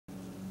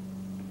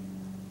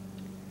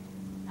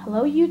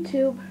Hello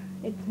YouTube,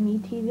 it's me,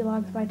 TV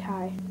Logs by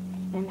Ty,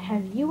 and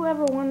have you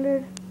ever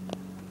wondered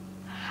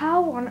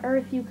how on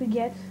earth you could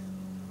get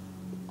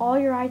all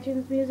your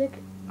iTunes music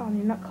on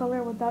your Nook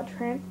color without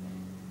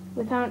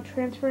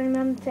transferring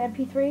them to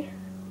MP3?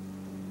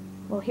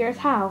 Well, here's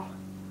how.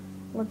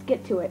 Let's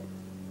get to it.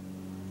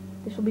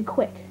 This will be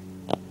quick,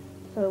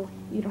 so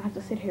you don't have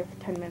to sit here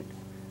for 10 minutes.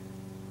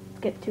 Let's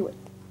get to it.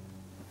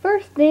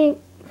 First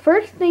thing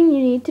you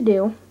need to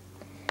do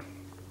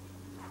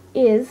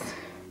is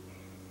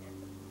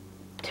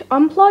to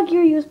unplug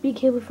your USB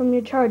cable from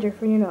your charger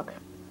for your Nook.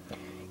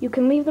 You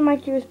can leave the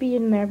micro USB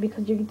in there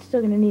because you're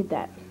still going to need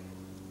that.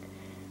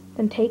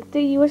 Then take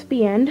the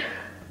USB end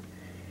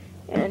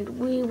and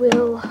we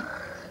will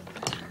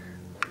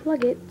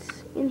plug it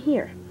in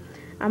here.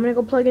 I'm going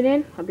to go plug it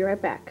in. I'll be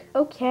right back.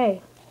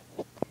 Okay.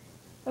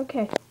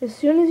 As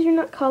soon as your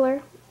Nook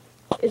color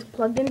is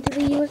plugged into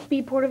the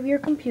USB port of your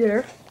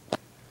computer,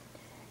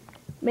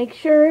 make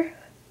sure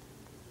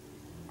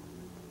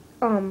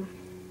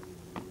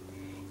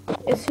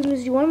as soon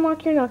as you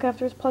unlock your Nook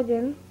after it's plugged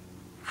in,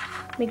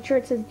 make sure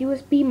it says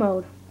USB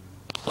mode.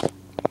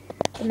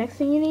 The next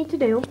thing you need to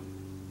do,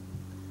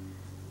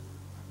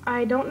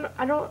 I don't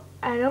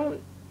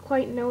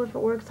quite know if it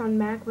works on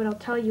Mac, but I'll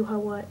tell you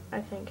what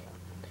I think.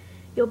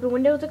 You open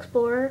Windows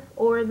Explorer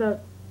or the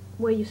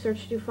way you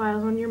search through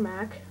files on your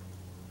Mac,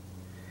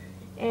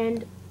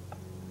 and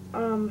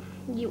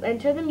you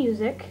enter the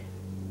music.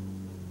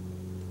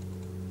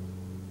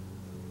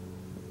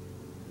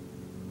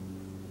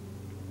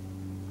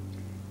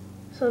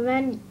 So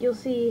then you'll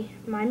see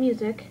My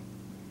Music,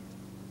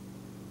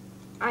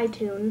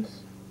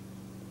 iTunes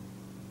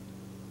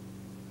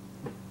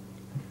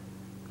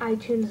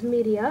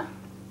Media,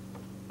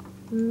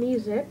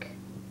 Music,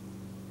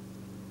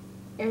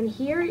 and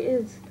here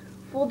is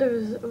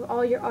folders of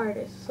all your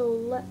artists. So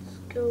let's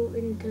go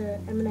into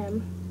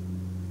Eminem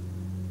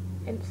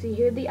and see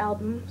here the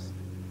albums.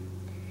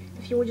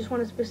 If you just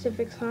want a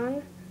specific song,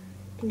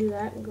 you can do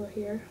that and go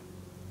here.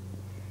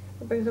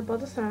 It brings up all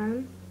the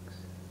songs.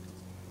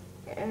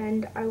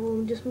 And I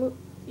will just move,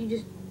 you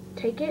just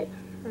take it,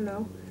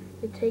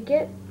 you take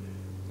it,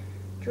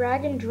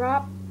 drag and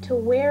drop to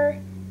where,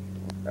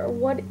 or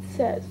what it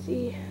says.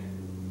 See,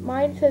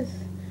 mine says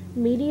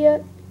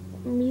Media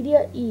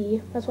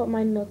E, that's what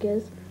my Nook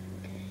is.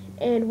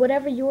 And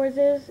whatever yours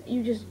is,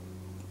 you just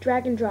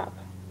drag and drop.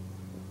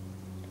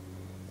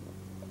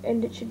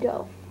 And it should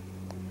go.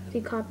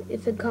 See,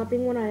 it said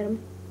copying one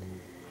item.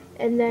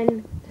 And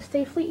then to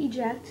safely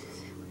eject,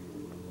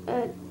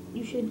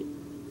 you should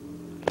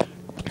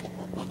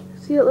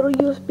see that little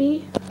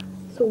USB?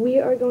 So we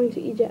are going to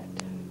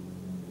eject.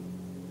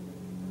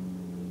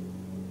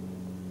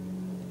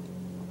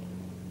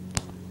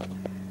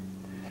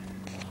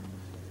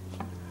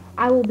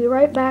 I will be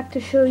right back to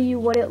show you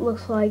what it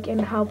looks like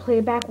and how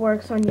playback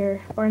works on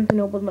your Barnes &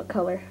 Noble Nook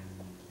color.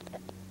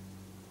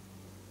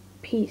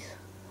 Peace.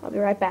 I'll be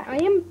right back.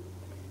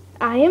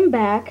 I am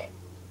back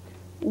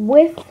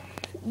with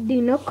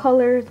the Nook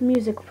color's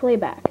music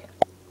playback.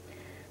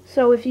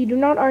 So if you do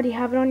not already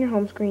have it on your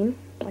home screen,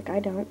 like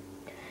I don't,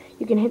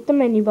 you can hit the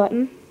menu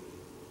button.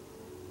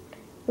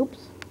 Oops,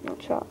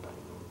 not shop.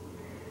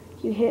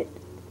 You hit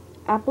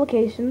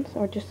applications,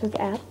 or just says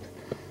apps.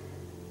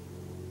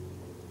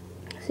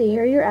 See,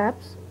 here are your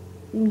apps.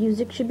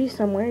 Music should be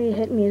somewhere. You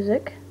hit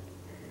music.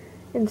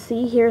 And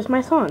see, here's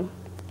my song.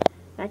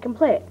 I can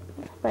play it.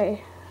 I'm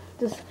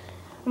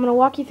going to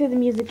walk you through the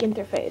music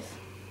interface.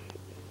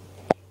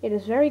 It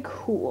is very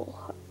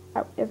cool,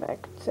 if I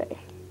could say.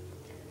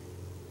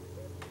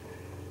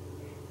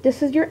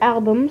 This is your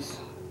albums.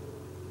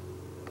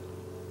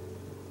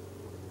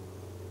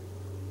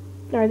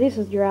 Or this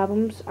is your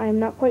albums. I am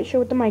not quite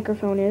sure what the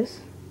microphone is.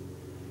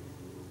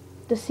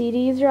 The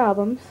CD is your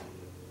albums.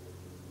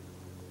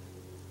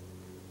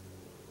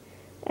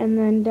 And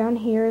then down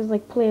here is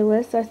like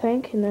playlists, I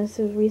think, and this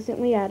is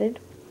recently added.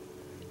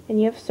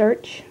 And you have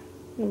search,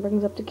 and it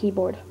brings up the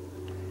keyboard.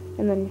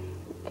 And then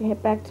you can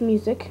hit back to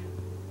music.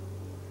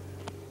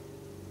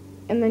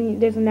 And then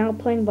there's a now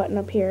playing button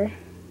up here.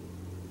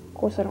 Of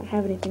course, I don't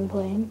have anything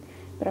playing,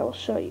 but I will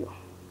show you.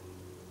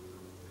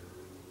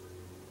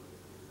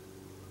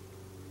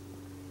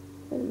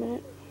 Wait a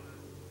minute.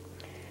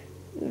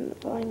 And the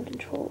volume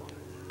control.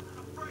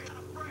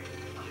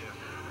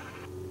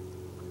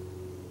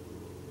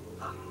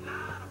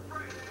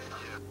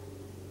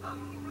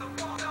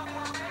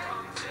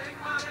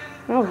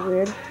 That was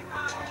weird.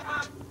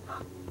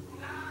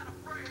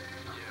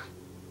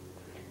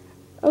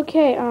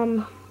 Okay,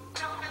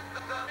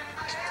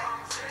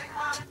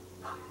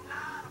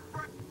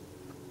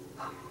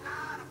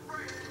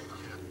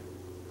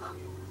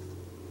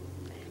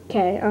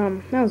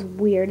 that was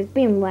weird. It's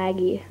being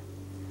laggy.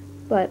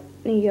 But,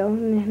 there you go.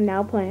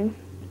 Now playing.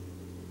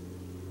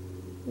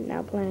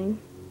 Now playing.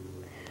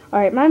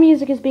 Alright, my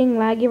music is being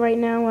laggy right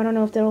now. I don't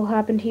know if that'll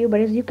happen to you, but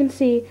as you can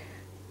see,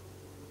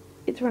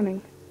 it's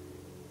running.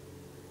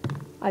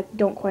 I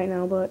don't quite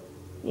know, but,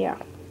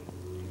 yeah.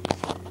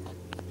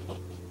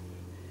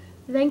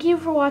 Thank you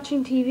for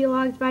watching TV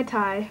Logs by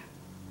Ty.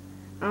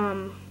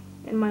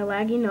 in my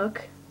laggy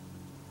Nook.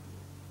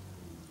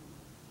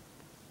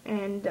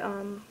 And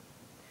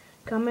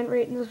comment,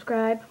 rate, and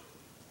subscribe.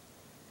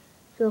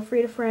 Feel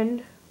free to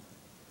friend.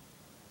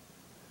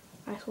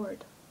 Nice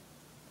word.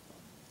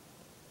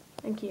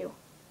 Thank you.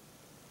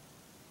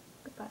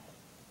 Goodbye.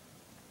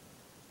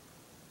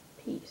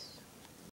 Peace.